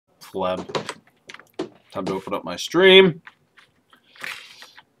pleb. Time to open up my stream.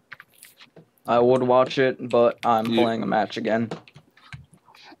 I would watch it, but I'm playing a match again.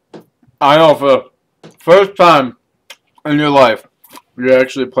 I know, for the first time in your life, you're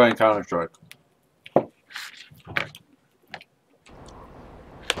actually playing Counter-Strike.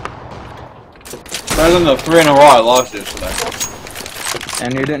 Better than the 3 in a row I lost yesterday.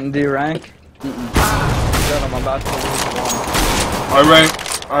 And you didn't D-rank? Good, I'm about to lose one.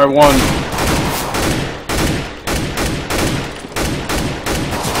 I won.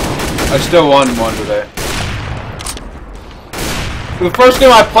 I still won one today. The first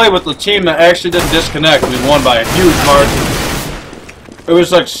game I played with the team that actually didn't disconnect, we won by a huge margin. It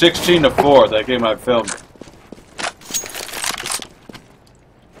was like 16-4, that game I filmed.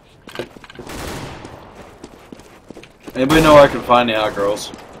 Anybody know where I can find the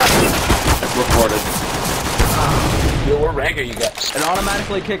outgirls? Reported. Yo, what rank are you guys? It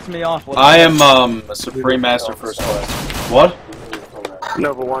automatically kicks me off. I am a Supreme Master First Class. What?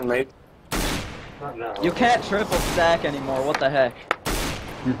 Nova 1, mate. You can't triple stack anymore, what the heck?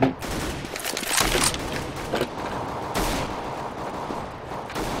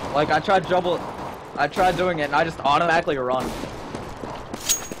 Like, I tried doing it and I just automatically run.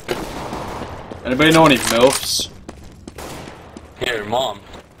 Anybody know any MILFs? Yeah, your mom.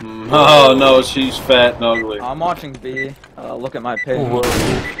 Oh no, she's fat and ugly. I'm watching B. Look at my page.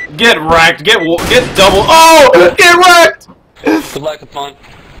 Get wrecked! Get double! Oh! Get wrecked! Good luck, fun.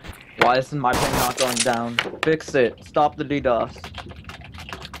 Why isn't my ping not going down? Fix it. Stop the DDoS.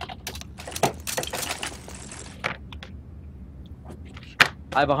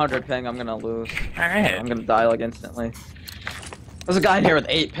 I have 100 ping. I'm gonna lose. Alright. I'm gonna die like instantly. There's a guy in here with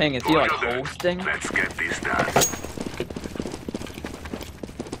 8 ping. Is he like hosting? Let's get this done.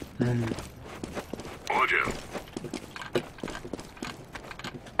 Audio.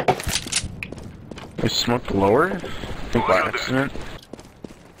 I smoked lower? I think by accident.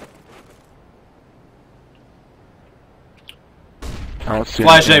 I don't see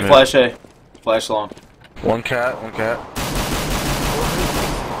Flash A, anything. flash A. Flash long. One cat, one cat.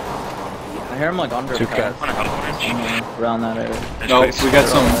 I hear him like under. Two cats. Around that area. No, we got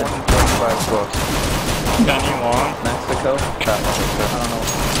some. Mexico. Cat, I don't know.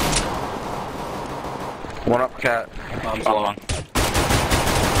 one up cat. Bombs long.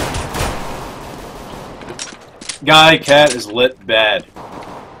 Guy, cat is lit bad.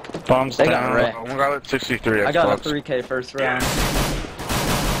 Bombs They got down. wrecked. One got at 63 Xbox. I got a 3K first round.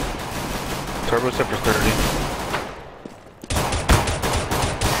 Turbo set for 30.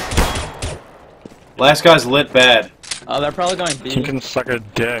 Last guy's lit bad. Oh, they're probably going B. You can suck a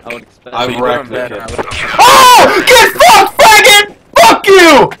dick. I would expect. I've you wrecked got the him kid. bad. Oh! Get fucked, faggot! Fuck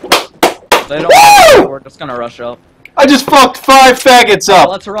you! They don't. Woo! We're just gonna rush up. I just fucked 5 faggots up!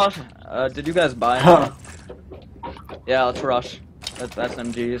 Let's rush. Did you guys buy anything? Yeah, let's rush. That's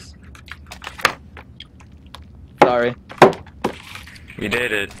SMGs. Sorry. You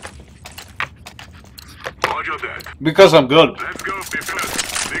did it. Audio dead. Because I'm good. Let's go, people.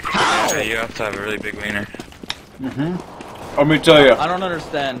 Yeah, you have to have a really big wiener. Let me tell you, I don't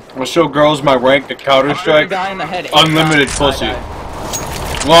understand. I'll show girls my rank to The Counter-Strike. guy in the head. Unlimited 8 times, pussy. my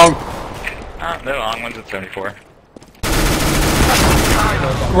guy. Long. The long one's at 74.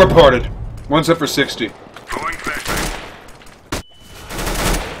 Reported. One's up for 60. Throwing flashbang.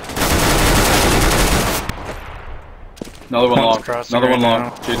 Another one One's long. crossing Another one right long.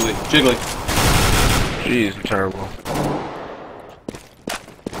 now. Jiggly. Jiggly. Jeez, I'm terrible.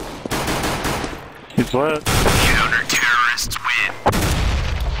 He's lit. Counter-terrorists win.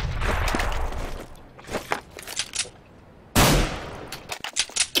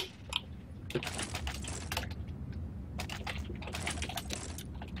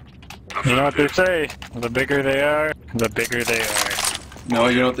 You know what they say? The bigger they are, the bigger they are. No,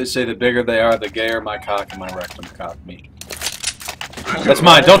 you know what they say? The bigger they are, the gayer my cock and my rectum cock me. That's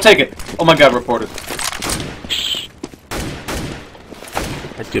mine. Don't take it. Oh my god, reported.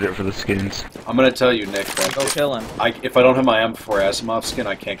 I did it for the skins. I'm gonna tell you, Nick, that Go kill him. if I don't have my M4 Asimov skin,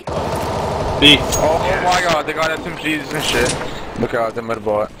 I can't kill him. B. Oh my god, they got SMGs and shit. Look out, the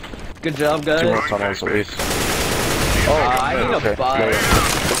Motherboard. Good job, guys. 2 more tunnels at least. I need okay. a buy.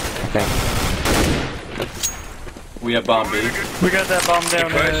 Thanks. We have bomb B. We got that bomb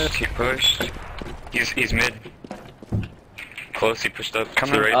down there. He pushed. He's mid. Close, he pushed up to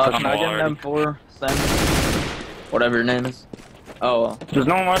the right. Can I get an M4? Send. Whatever your name is. Oh, well. There's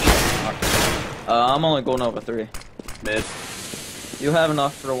no much. I'm only going over 3. Mid. You have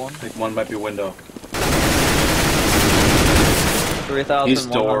enough for one. I think one might be window. 3,100. He's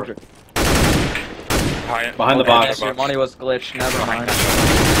door. Behind Behind the Okay, box. Your money was glitched. Never mind.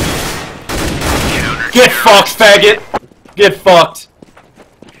 Get fucked, faggot! Get fucked!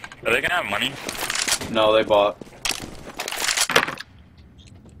 Are they gonna have money? No, they bought.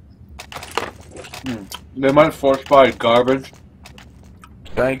 They might force buy garbage.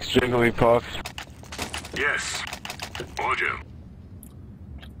 Thanks, Jigglypuff. Yes. Roger.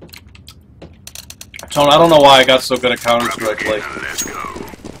 Tone, I don't know why I got so good at Counter-Strike lately. Let's go.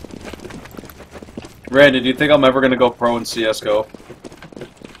 Randy, do you think I'm ever gonna go pro in CSGO?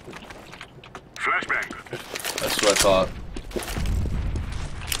 Flashbang. That's what I thought.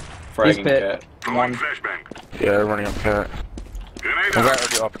 Fragging pit. cat. Throwing flashbang. Yeah, running up cat. Grenade I out. got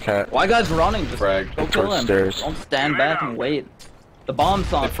the up cat. Why guys running? Just Frag. go kill him. Stairs. Don't stand back and wait. The bomb's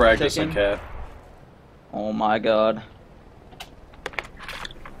They on fragged us in ticking. cat. Oh my god.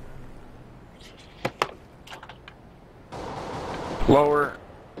 Lower.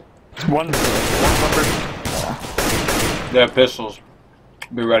 One number. They have pistols.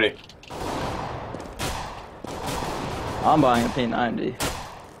 Be ready. I'm buying a P90.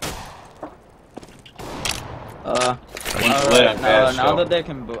 Lay on cash, now so. that they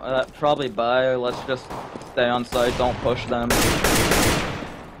can probably buy, let's just stay on site, don't push them.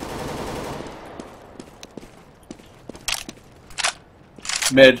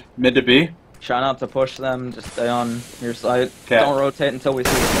 Mid to B. Try not to push them, just stay on your site. Okay. Don't rotate until we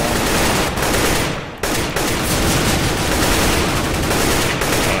see the bomb.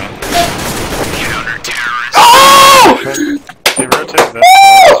 Counter-terrorist. Oh! They rotate this.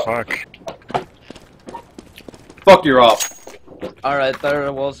 Fuck. Fuck, you're off. Alright,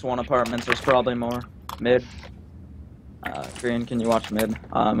 there was one apartment, there's probably more. Mid. Green, can you watch mid?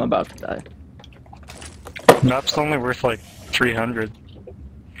 I'm about to die. Map's only worth like 300.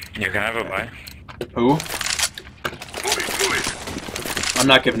 You can have a buy. Who? Move it. I'm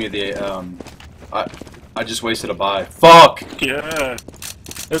not giving you the, I just wasted a buy. Fuck! Yeah.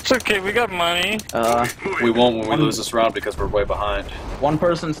 It's okay, we got money. We won't when we lose this round because we're way behind. One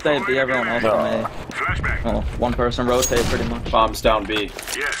person stay B, everyone else on A. Flashbang. Well, one person rotate pretty much. Bombs down B.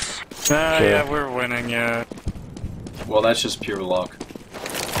 Yes. Yeah, we're winning, yeah. Well, that's just pure luck.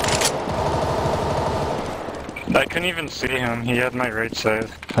 I couldn't even see him. He had my right side.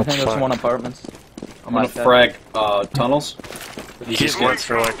 I think there's one apartments. I'm gonna Nice job. frag, tunnels. He's good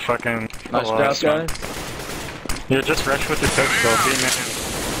for like fucking a Nice lot. job, guys. Yeah, just rush with your pistol. Be man.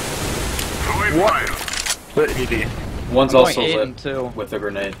 Throwing fire. Lit ED. One's I'm also going 8 lit and 2. with a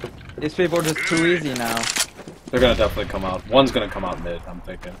grenade. These people are just too easy now. They're gonna definitely come out. One's gonna come out mid, I'm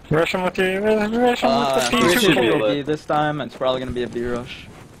thinking. Rush him with you. Rush him with the Three should be people will lit. be this time. It's probably gonna be a B rush.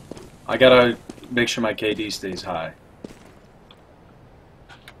 I gotta make sure my KD stays high.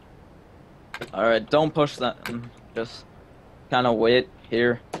 Alright, don't push them. Just kind of wait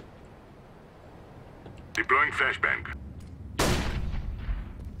here. Deploying flashbang.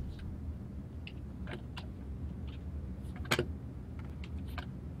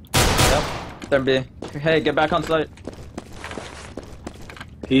 Yep. There B. Hey, get back on site.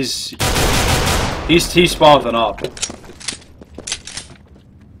 He's T-spawned up.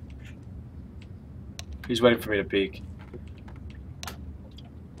 He's waiting for me to peek.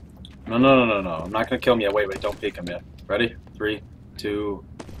 No. I'm not gonna kill him yet. Wait, don't peek him yet. Ready? 3, 2,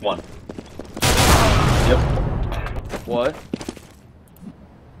 1. Yep. What?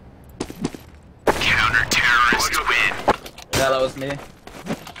 Counter-terrorists win. Yeah, that was me.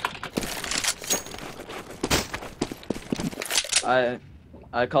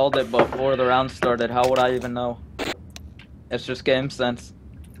 I called it before the round started. How would I even know? It's just game sense.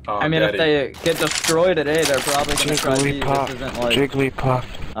 Oh, I mean, Daddy. if they get destroyed at A, they're probably gonna try B. Jigglypuff. This isn't like Jigglypuff.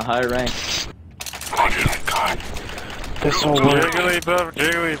 a high rank. Oh my god. This will work.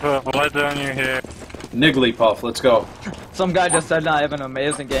 Jigglypuff, let down your hair. Nigglypuff, let's go. Some guy just said I have an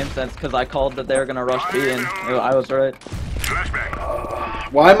amazing game sense because I called that they were gonna rush B, and I was right.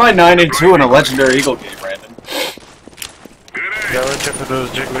 Flashbang. Why am I 9 and 2 in a legendary Eagle game, Brandon? Grenade. Yeah, let's check for those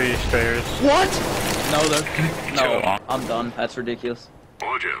jiggly stairs. What? No, I'm done. That's ridiculous.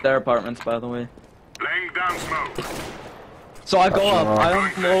 Roger. Their apartments, by the way. Laying down smoke. So I go up,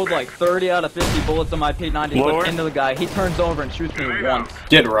 I unload like 30 out of 50 bullets on my P90 Lower. into the guy. He turns over and shoots me once.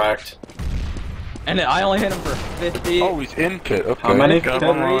 Get wrecked. And I only hit him for 50. Oh, he's in pit. Okay. How many? Got 3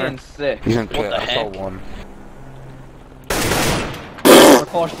 one more. and 6. He's in What pit. the I saw heck? one.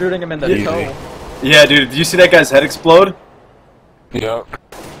 Recall shooting him in the Easy. toe. Yeah, dude, did you see that guy's head explode? Yep.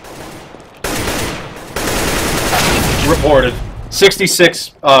 Reported. 66,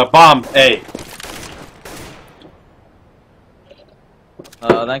 bomb A.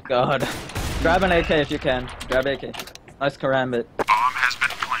 Thank God. Grab an AK if you can. Grab AK. Nice karambit. Bomb has been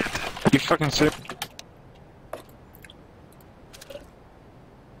planted. You fucking sick.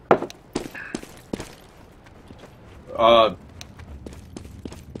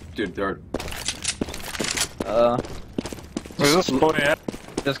 Dude, they're... Is this boy at?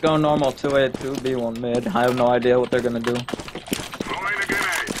 Just go normal 2A, 2B1 mid. I have no idea what they're gonna do. Throwing a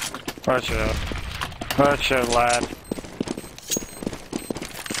grenade. Watch out. Watch out, lad.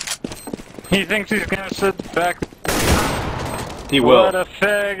 He thinks he's gonna sit back. He will. What a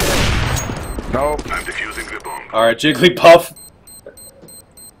faggot. Nope. I'm defusing the bomb. Alright, Jigglypuff.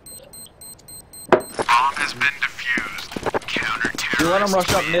 Bomb has been defused. Counter-terrorist. You let him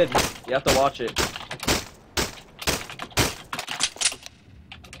rush up mid. You have to watch it.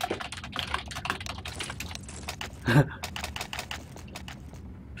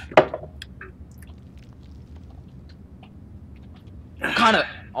 Kinda.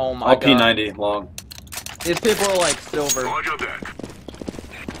 Oh my All god. P90 long. These people are like silver. Roger that.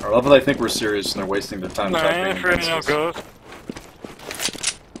 I love that they think we're serious and they're wasting their time. No, I without ain't being afraid of no against us. ghost.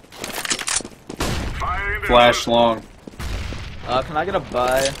 Fire in the Flash long. Can I get a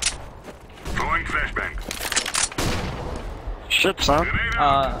buy? Throwing flashbang. Shit, son. Grenade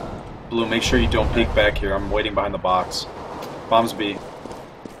out. Blue, make sure you don't peek back here. I'm waiting behind the box. Bombs B.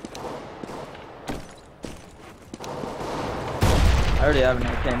 I already have an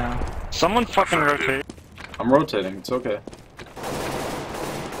AK now. Someone fucking rotate. I'm rotating. It's okay.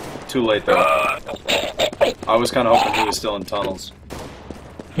 Too late though. I was kind of hoping he was still in tunnels.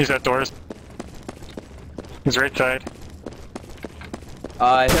 He's at doors. He's right side.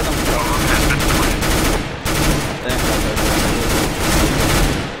 I hit him.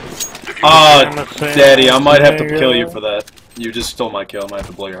 Daddy, I might have to kill you for that. You just stole my kill. I might have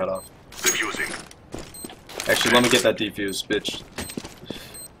to blow your head off. Defusing. Actually, let me get that defuse, bitch.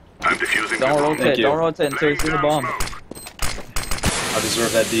 I'm defusing Don't the bomb. rotate, you. don't rotate until you see the Laying bomb. down smoke. I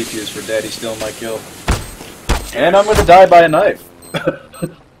deserve that defuse for Daddy stealing my kill. And I'm gonna die by a knife. Bomb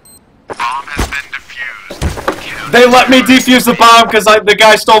has been defused. They let me defuse the bomb because the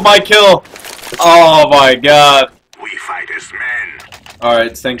guy stole my kill. Oh my god. We fight as men.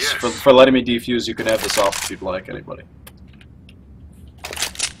 Alright, thanks for letting me defuse. You can have this off if you'd like, anybody.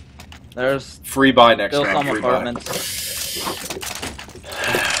 There's Free buy next still round, some free buy. apartments.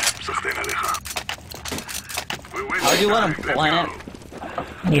 How'd you let him plant?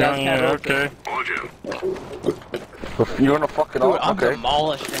 Yeah, okay. You wanna fuck it Dude, up? I'm Okay.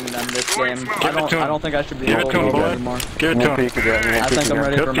 demolishing them this game. Give I it to him. don't think I should be Give it to him, holding boy. anymore. Give it You to won't him. peek again. You won't I peek think I'm again.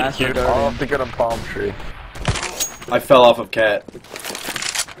 ready for He'll Master peek you. I'll Guardian. have to get a palm tree. I fell off of Cat.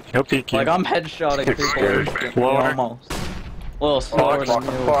 He'll peek you. Like, I'm headshotting people scared. instantly, Lower. almost. A little slower than you,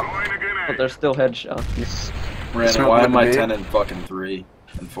 but they're still headshots. Brandon, why am I 10 and fucking 3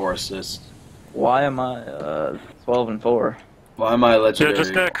 and 4 assists? Why am I 12 and 4? Why am I Yeah, legendary?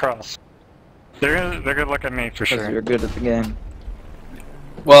 just get across. They're gonna look at me for Because sure. you're good at the game.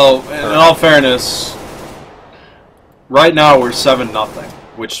 Well, in all fairness, right now we're 7-0,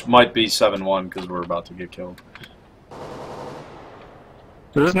 which might be 7-1 because we're about to get killed.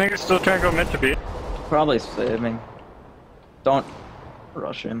 Is this nigga still trying to go mid to B? Probably saving. Don't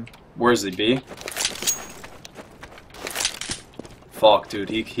rush him. Where's the B? Fuck, dude,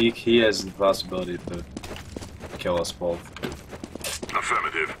 he has the possibility to kill us both.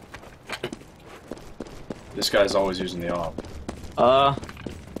 Affirmative. This guy's always using the AWP.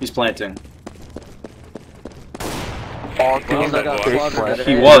 He He's planting. Oh, Well, they got slaughtered at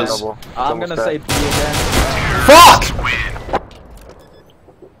He A. was. I'm gonna say B again. Fuck!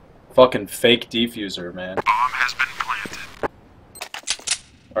 Fucking fake defuser, man. Bomb has been planted.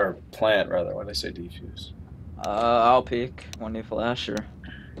 Or plant, rather. Why'd I say defuse? I'll peek when you flash her.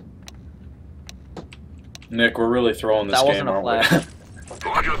 Nick, we're really throwing this That game, wasn't a aren't flash.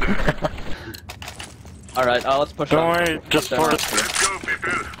 Roger that. Alright, let's push Don't up. worry, just Push for them us. Let's go,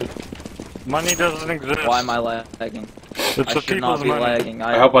 people. Money doesn't exist. Why am I lagging? It's I the should people's not be money. lagging.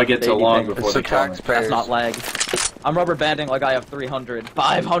 I hope I get to baby long thing. before It's the they kill me. taxpayers. That's not lag. I'm rubber banding like I have 300,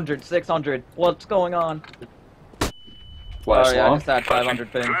 500, 600. What's going on? Flash Sorry, I long? just had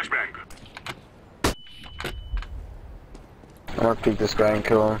 500 ping. Flashbang. I'm gonna peek this guy and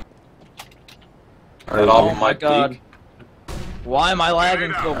kill him. That Oh all my might god. peak. Why am I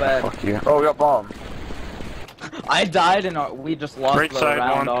lagging so bad? Fuck you. Oh, we got bomb. I died and we just lost Right the side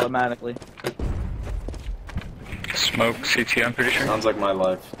round one. automatically. Smoke CT, I'm pretty sure. Sounds like my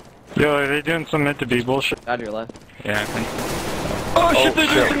life. Yo, are they doing some mid to B bullshit? Out of your left. Yeah, I think. Oh shit, they're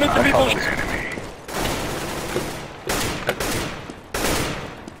doing some mid to B I bullshit.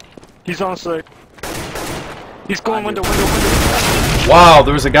 He's on site. He's going window. Wow,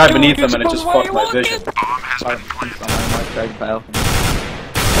 there was a guy beneath him and it just fucked my vision. Bomb has been planted. My Craig pal.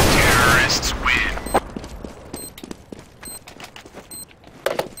 Terrorists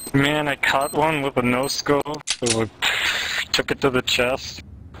win. Man, I caught one with a no scope. It was took it to the chest,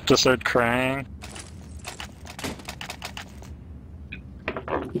 just started crying.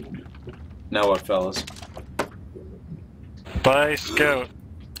 Now what, fellas? Buy scout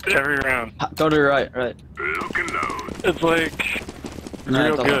every round. Go to your right, right. Look and load. It's like No, it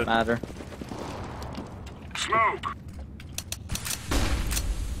real doesn't good. matter. Smoke.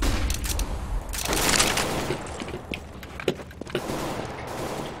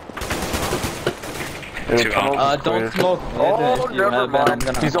 Dude, Two tunnels on. is Don't clear. smoke mid Oh, if you never have it. mind. I'm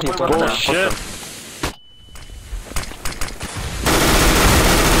gonna He's keep only looking one. at it. Bullshit.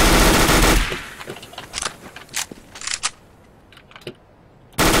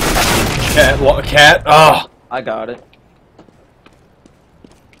 Cat, what, cat? Ah! I got it.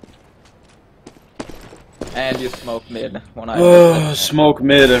 And you smoke mid when I. Oh, smoke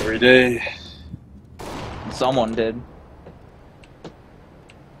mid every day. Someone did.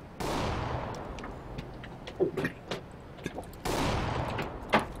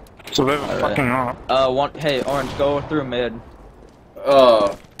 So they're Alright. fucking off. One. Hey, Orange, go through mid.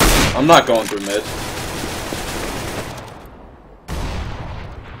 I'm not going through mid.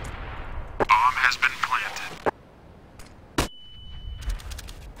 Bomb has been planted.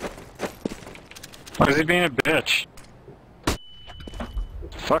 Why is he being a bitch?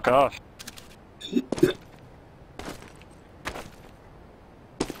 Fuck off.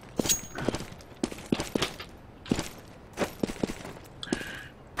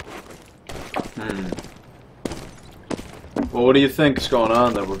 Well, what do you think is going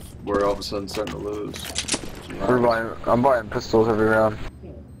on that we're all of a sudden starting to lose? I'm buying pistols every round.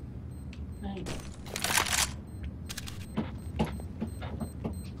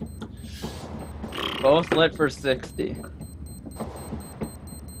 Both lit for 60.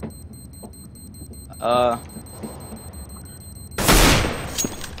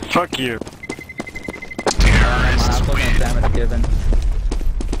 Fuck you. I'm looking at damage given.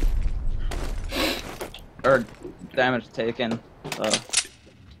 Or damage taken.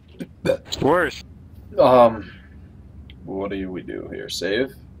 Worse. What do we do here?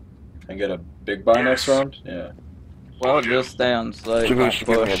 Save? And get a big buy next round? Yeah. Well, just stay on site. Jiggle not should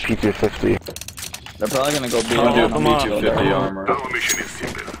give me a push. PT-50. They're probably gonna go B. I'm gonna do come on. B250 armor. Our mission is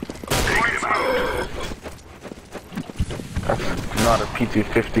simple. Take them out. That's not a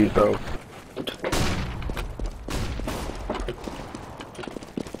PT-50 though.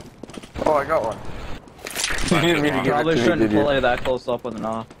 Oh, I got one. You didn't mean to give it Probably to me, shouldn't did you? play that close up with an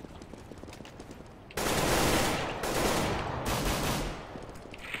off.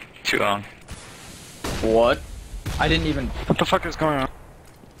 Too long. What? I didn't even. What the fuck is going on?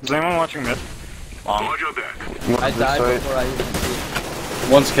 Is anyone watching mid? Long. Roger that. You want I this died site? before I even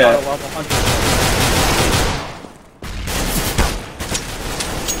see. One's cat. Level 100.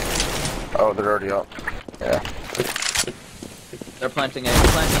 Oh, they're already up. Yeah. They're planting A. They're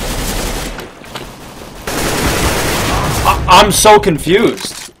planting A. I'm so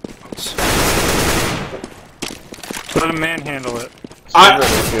confused. Let a man handle it.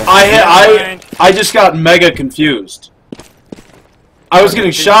 I just got mega confused. I was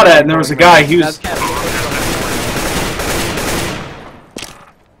getting shot at and there was a guy, he was... That's cat.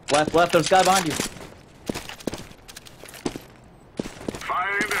 Left, left, there's a guy behind you.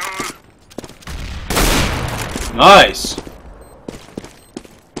 Fire in the hole. Nice.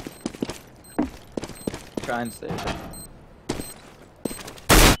 Try and save it.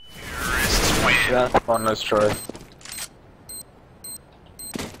 Yeah. On this try.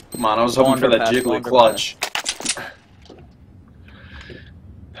 Come on, I was hoping for that Underpass, jiggly underpass. clutch.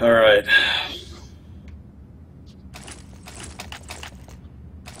 Alright.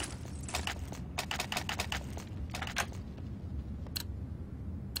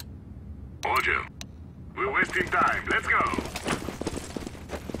 Roger. We're wasting time. Let's go.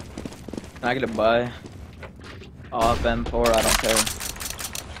 Can I get a buy? Off M4, I don't care.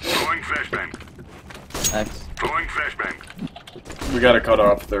 Throwing flashbang. X. Throwing flashbang. We gotta cut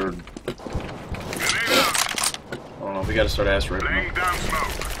off third. Grenade out. I don't know, we gotta start ass raping them. Laying down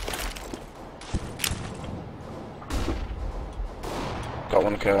smoke. Got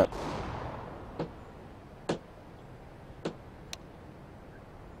one cat.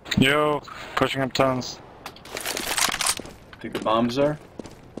 Yo, pushing up tons. Think the bombs are?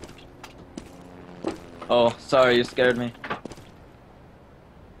 Oh, sorry, you scared me.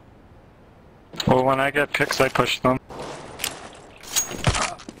 Well, when I get picks, I push them.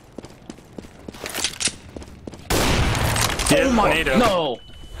 Yeah, Oh my, NATO. no!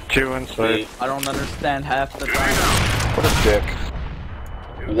 Two inside. I don't understand half the Grenade time. out. What a dick.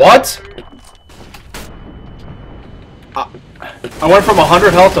 What? I went from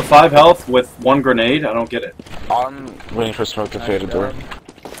 100 health to 5 health with 1 grenade. I don't get it. I'm waiting for smoke to fade a door.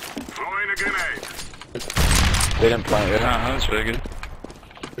 Throwing a grenade. They didn't plant yet. That's really good.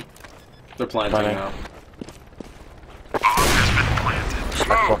 They're planting Planting. now.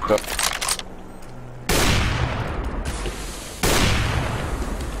 I fucked up.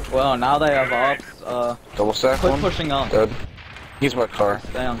 Well, now they have ops. Double stack Quit one. pushing up. Dead. He's my car.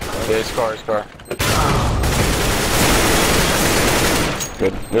 Stay on. Yeah, his car, his car.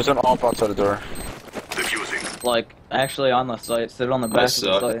 Good. There's an op outside the door. Diffusing. Like, actually on the site. Sit on the back of the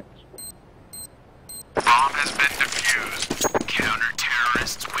suck. site. Bomb has been defused.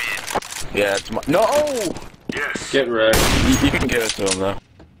 Counter-terrorists win. Yeah, it's my— No! Yes. Get wrecked. You can get it to him though.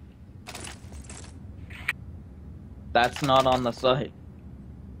 That's not on the site.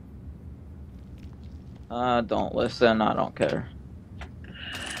 Don't listen, I don't care.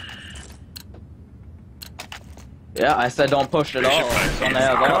 Yeah, I said don't push at all. So they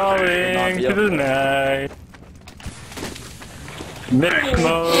have ops, they should not Calling be to up the there. night. Mid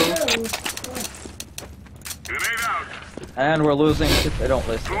smoke. Grenade out. And we're losing if they don't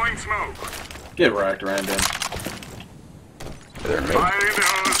listen. Throwing smoke. Get wrecked, Random. They're mid. Fire in the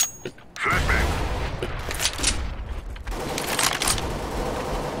hose. Flashbang.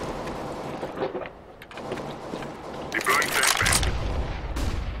 Deploying flashbang.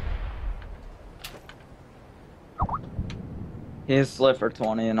 He's split for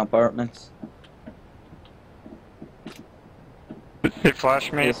 20 in apartments. They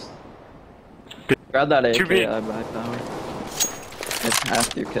flash me. He's... Grab that AK, 2B. I back power. It's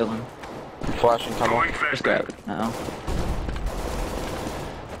after you kill him. Flashing tunnel. Throwing Just grab flashbang. it now.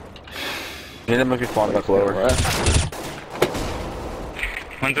 Yeah, that might be falling back lower.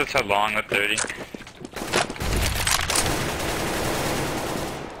 One's outside long with 30.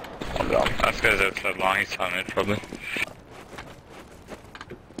 I'm down. Last guy's outside long, he's on mid probably.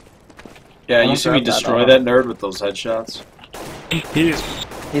 Yeah, you Don't see me grab that destroy off. that nerd with those headshots?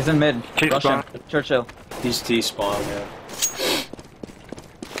 He's in mid. Keep Rush him. spawn. Churchill. He's T-spawn, yeah.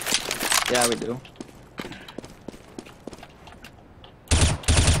 Yeah, we do.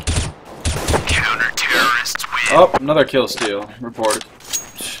 Counter-terrorists win. Oh, another kill steal. Reported.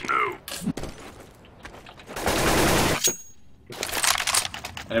 No.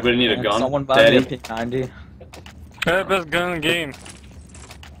 Anybody need a And gun? someone buy me a Daddy? P90. Best gun in the game.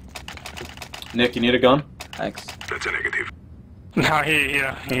 Nick, you need a gun? Thanks. That's a negative. No,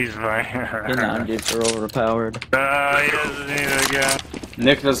 he's fine. P90s are overpowered. He doesn't need a gun.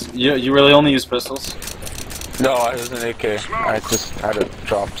 Nick, you really only use pistols? No, it was an AK. I just had it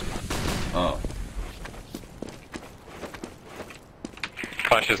dropped. Oh.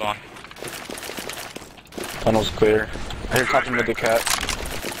 Flash is on. Tunnel's clear. I hear top mid the cat.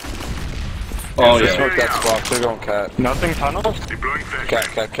 Oh, They yeah. smoked that spot. They're going cat. Nothing tunnels? Deploying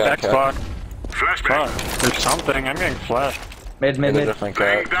flashbang. Cat. Xbox. Flashbang. Fuck. There's something. I'm getting flashed. Mid, Yeah, mid, they're mid. definitely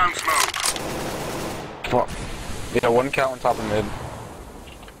Laying cat. down smoke. Fuck. Yeah, one cat on top of mid.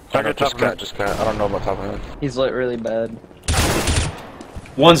 I No, got top mid. just cat. I don't know about top of mid. He's lit really bad.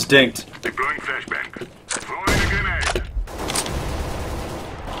 One's dinked. Deploying flashbang. Throwing a grenade.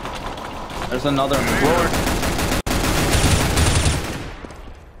 There's another mid.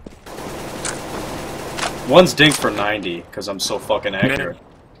 One's dinked for 90, because I'm so fucking accurate.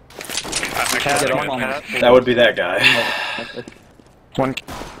 I Get can't up on cat. this. That would be that guy. One.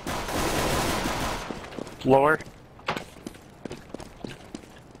 Lower.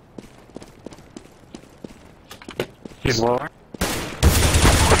 He's lower.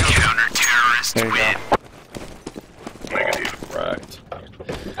 Counter-terrorists There you go. Negative. Right.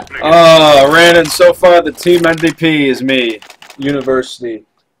 Randon, so far the team MVP is me. University.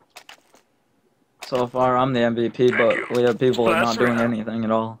 So far, I'm the MVP, but we have people that are not That's doing right. anything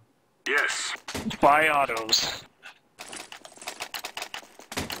at all. Yes. Buy autos.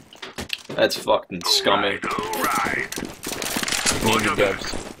 That's fucking scummy. Alright. Need the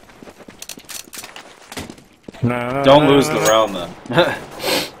devs. No. Don't lose the round then. Grenade.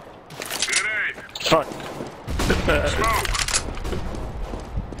 Fuck. Smoke.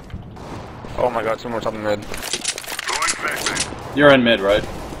 Oh my god, someone top of mid. Throwing flashbang. You're in mid, right?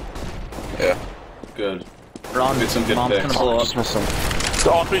 Yeah. Good. Ron, Get some good bomb's picks. gonna blow up. Just missed him.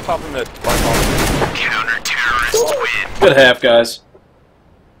 All three top of mid. One Counter-terrorists win. Good half, guys.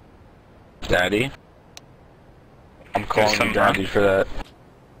 Daddy. I'm calling some you daddy for that.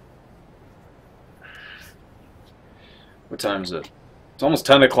 What time is it? It's almost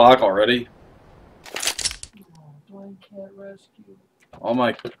 10 o'clock already. All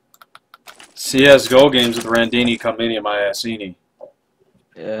my CSGO games with Randini come in my Assini.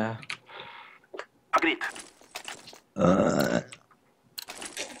 Yeah. Agreed.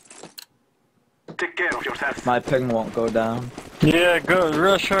 Take care of yourself. My ping won't go down. Yeah, go,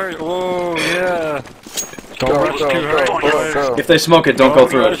 rush hard. Oh, yeah. Don't Go, rush go, too go, hard, go, boys. go. If they smoke it, don't go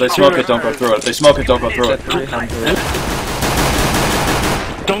through it. If they smoke it, don't go through it. If they smoke it, don't go through It's at it. 300.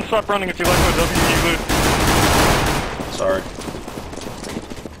 Don't stop running if you like my W loot. Sorry.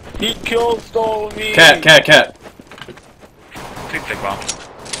 He killed stole me. Cat. Big bomb.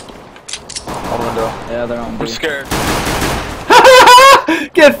 On window. Yeah, they're on B. We're scared.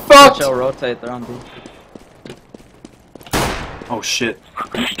 Get fucked! Chill, rotate, they're on B. Oh shit.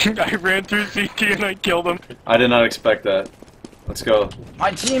 I ran through CT and I killed him. I did not expect that. Let's go.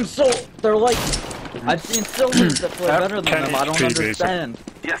 My team's so... They're like... I've seen Silvers that play better than them, I don't 10 HP, understand.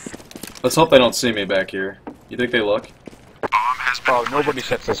 Yes. Let's hope they don't see me back here. You think they look? Oh, nobody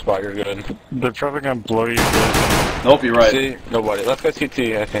sets the spot. You're good. They're probably gonna blow you good. Nope, you're right. See, nobody. Let's go CT.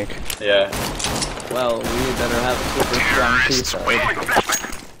 I think. Yeah. Well, we better have a super strong T-side. Throwing a flashback.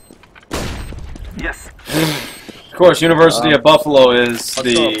 Yes. Of course, University of Buffalo is let's go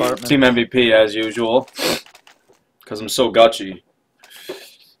the apartment. team MVP as usual. Because I'm so gutchy.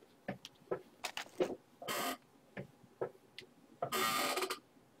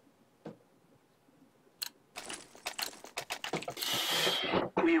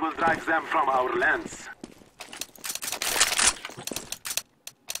 We will drive them from our lands.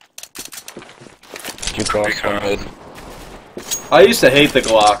 You cross from mid. I used to hate the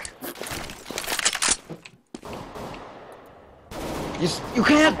Glock. You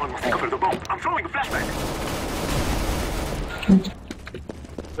can't... Someone must cover the bomb. I'm throwing a flashback.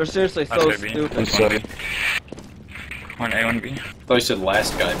 They're seriously so That's maybe. stupid. Inside. 1A, 1B. I thought you said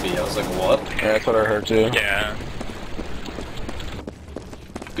last guy B. I was like, what? Yeah, that's what I heard too. Yeah.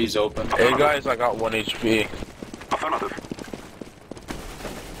 B's open. Hey guys, I got 1 HP. Affirmative.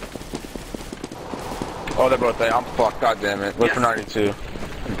 Oh, they're both there. I'm fucked. God damn it. Wait for 92.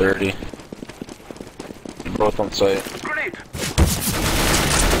 I'm 30. Both on site. Grenade.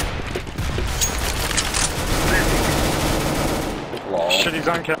 Lol. Shit, he's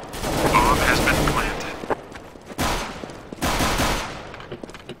on cap. Bomb has been planted.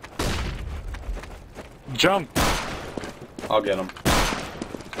 Jump. I'll get him.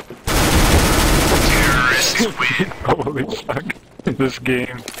 Terrorists win. Holy fuck. This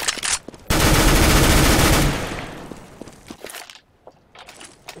game.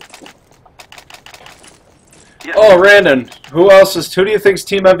 Yes. Oh, Randon. Who else is... Who do you think's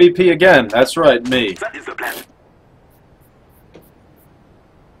team MVP again? That's right, me. That is the plan.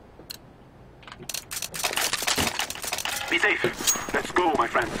 Be safe. Let's go, my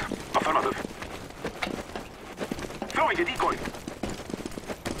friends. Affirmative. Throwing a decoy.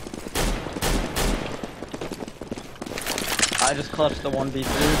 I just clutched the 1v3.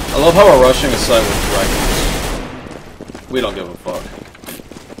 I love how we're rushing a site with rifles. We don't give a fuck.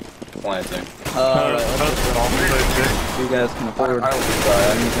 Planting. Alright, That's an almost you guys can afford I don't think I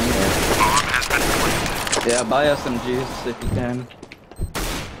anything here. Bomb has been planted. Yeah, buy SMGs if you can.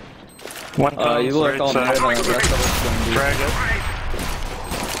 One You look all mad, side. the rest of us gonna be... Frag it.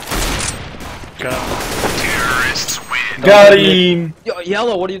 Go. Terrorists win. Got him! Yo,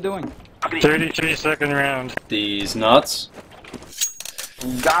 Yellow, what are you doing? 33-second round. These nuts.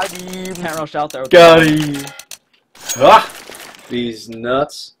 Got him. Can't rush out there. Got him! Ah! These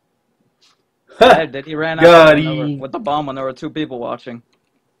nuts. Hey, did he ran out Got when there were- him. with the bomb when there were 2 people watching?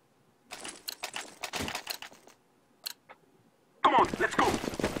 Come on, let's go.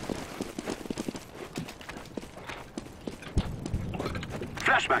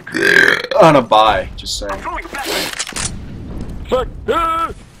 Flashback. On a buy, just saying. I'm throwing a flashback. Fuck!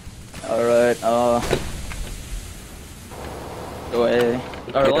 Alright, go A.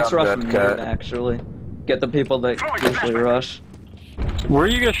 Alright, let's down rush that mid, cat. actually. Get the people that usually rush. Where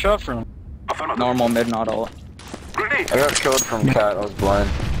you get shot from? Affirmative. Normal mid, not all. Grenade. I got killed from cat. I was blind.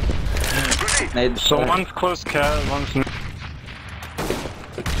 Grenade. Nade. So one's close cat, one's...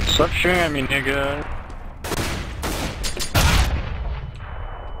 Stop shooting at me, nigga.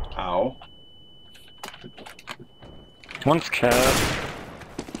 Ow. One's cat.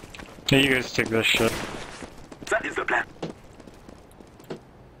 Yeah, you guys take this shit. That is the plan.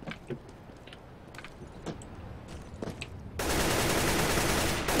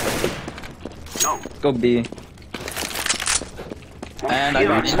 No. Go B. And I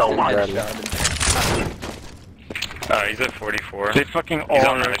got Here, instant no one. headshot. Oh, he's at 44. They fucking He's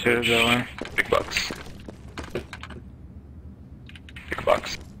all on rotated Rampage. though. Big bucks. Big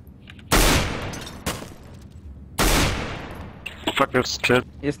bucks. Fuck this kid.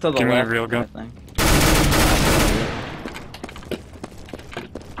 He's to the Give me a left, real gun. I think.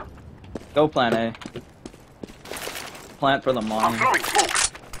 Go plan A. plant for the I'm money. throwing smoke.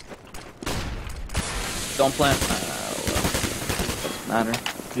 Don't plant. Doesn't matter.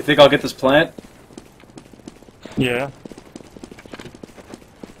 You think I'll get this plant? Yeah.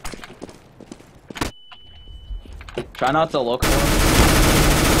 Try not to look for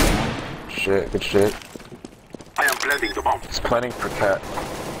it. Shit, good shit. I am planting the bomb. It's planning for cat.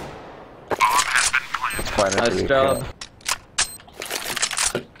 It's planning for Nice the job. cat.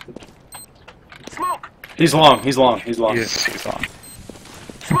 Smoke. He's long. He's long. He's long. He's on.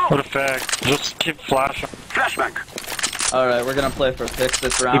 Smoke. What a fact. Just keep flashing. Flashbang. Alright, we're gonna play for picks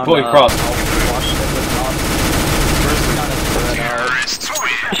this round. He put cross. I'll watch it with Knox. First, we gotta spread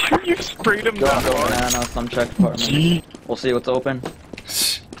out. You sprayed him Go down. banana, some check department. Gee. We'll see what's open.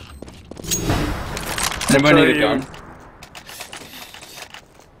 Anybody need a you. gun?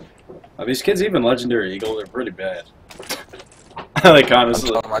 Are these kids even Legendary Eagle? They're pretty bad. Like,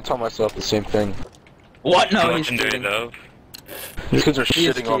 honestly. I tell myself the same thing. What? No, he's Legendary cheating. Dove. These kids are He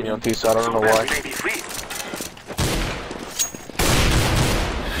is shitting on me cheating. on T-Side, I don't know That why. may be free.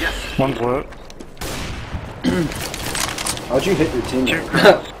 One's lit. How'd you hit your team? Two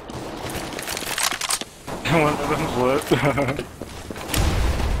cross. One of them's lit.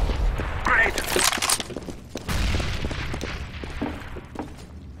 Grenade.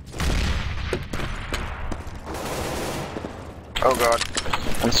 Oh god.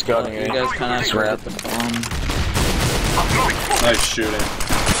 I'm scouting You A. guys kinda It's spread ramp. the bomb. I'm throwing smoke. Nice shooting.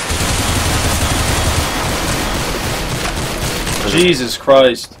 Jesus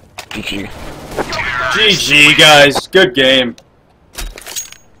Christ. GG. GG, guys. Good game.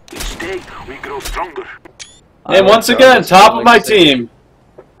 Each day we grow stronger. And once again, top of my team.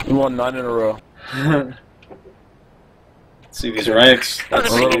 We won 9 in a row. See these ranks. A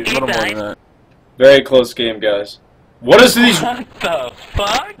That's little more than that. very close game, guys. What is these? What the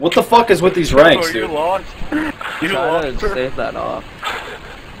fuck? What the fuck is with these ranks, Oh, you dude? lost. You Try to lost. save that off.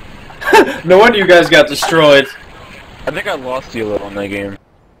 No wonder you guys got destroyed. I think I lost you a little in that game.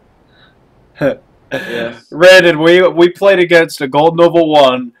 Yes. Brandon, we played against a Gold Noble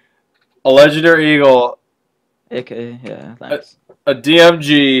 1, a Legendary Eagle, AK, yeah, thanks. a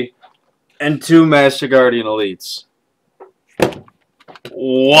DMG, and 2 Master Guardian Elites.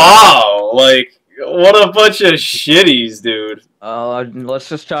 Wow! Like, what a bunch of shitties, dude. Let's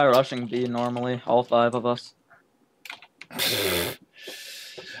just try rushing B normally, all 5 of us.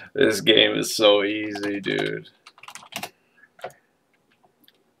 This game is so easy, dude.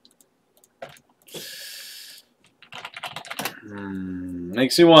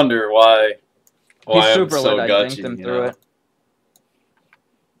 Makes you wonder why He's I'm super so lit, I gutchy, dinked him you through know? it.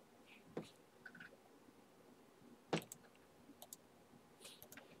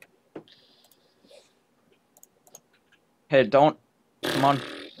 Hey, don't. Come on.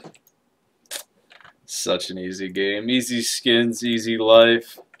 Such an easy game. Easy skins, easy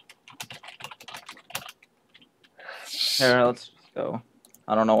life. Here, let's go.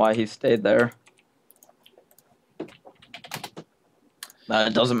 I don't know why he stayed there.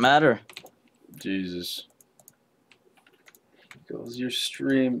 It doesn't matter. Jesus. Goes your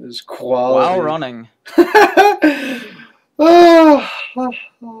stream is quality. While running.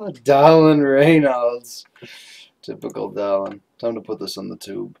 Dallin Reynolds. Typical Dallin. Time to put this on the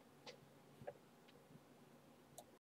tube.